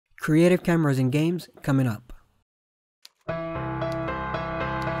Creative cameras in games coming up.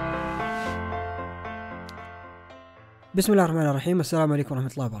 Bismillahirrahmanirrahim. Assalamu alaikum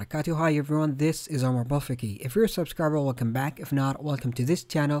warahmatullahi wabarakatuh. Hi everyone, this is Omar Balfiki. If you're a subscriber, welcome back. If not, welcome to this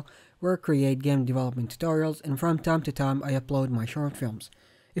channel where I create game development tutorials and from time to time I upload my short films.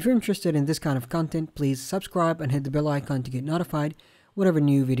 If you're interested in this kind of content, please subscribe and hit the bell icon to get notified whenever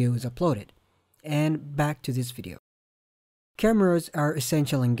new video is uploaded. And back to this video. Cameras are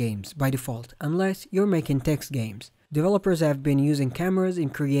essential in games by default, unless you're making text games. Developers have been using cameras in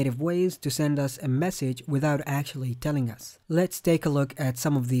creative ways to send us a message without actually telling us. Let's take a look at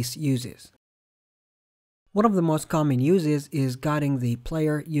some of these uses. One of the most common uses is guiding the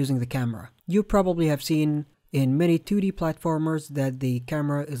player using the camera. You probably have seen in many 2D platformers that the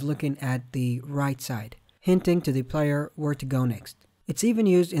camera is looking at the right side, hinting to the player where to go next. It's even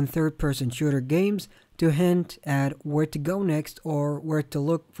used in third-person shooter games to hint at where to go next or where to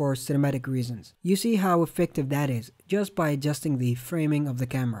look for cinematic reasons. You see how effective that is just by adjusting the framing of the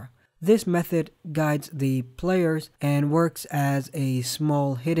camera. This method guides the players and works as a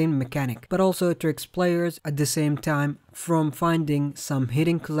small hidden mechanic, but also tricks players at the same time from finding some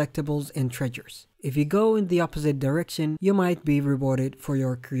hidden collectibles and treasures. If you go in the opposite direction, you might be rewarded for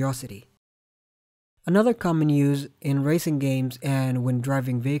your curiosity. Another common use in racing games and when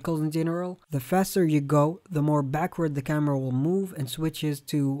driving vehicles in general, the faster you go, the more backward the camera will move and switches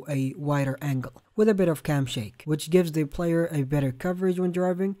to a wider angle with a bit of cam shake, which gives the player a better coverage when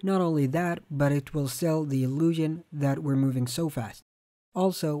driving. Not only that, but it will sell the illusion that we're moving so fast.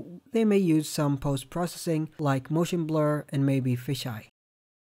 Also, they may use some post-processing like motion blur and maybe fisheye.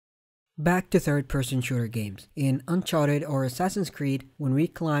 Back to third-person shooter games. In Uncharted or Assassin's Creed, when we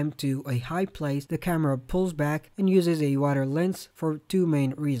climb to a high place, the camera pulls back and uses a wider lens for two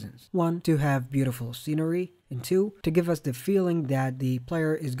main reasons. One, to have beautiful scenery, and two, to give us the feeling that the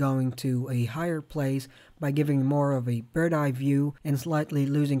player is going to a higher place by giving more of a bird's-eye view and slightly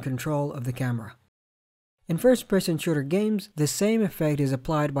losing control of the camera. In first-person shooter games, the same effect is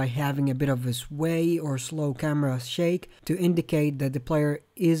applied by having a bit of a sway or slow camera shake to indicate that the player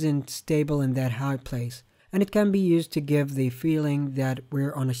isn't stable in that high place, and it can be used to give the feeling that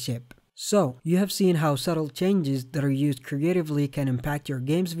we're on a ship. So, you have seen how subtle changes that are used creatively can impact your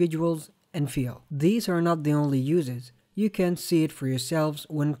game's visuals and feel. These are not the only uses. You can see it for yourselves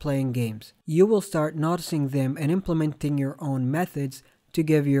when playing games. You will start noticing them and implementing your own methods to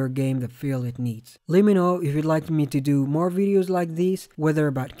give your game the feel it needs. Let me know if you'd like me to do more videos like these, whether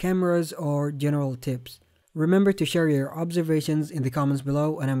about cameras or general tips. Remember to share your observations in the comments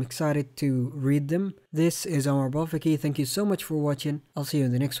below and I'm excited to read them. This is Omar Balfiki. Thank you so much for watching. I'll see you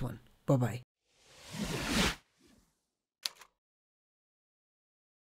in the next one. Bye bye.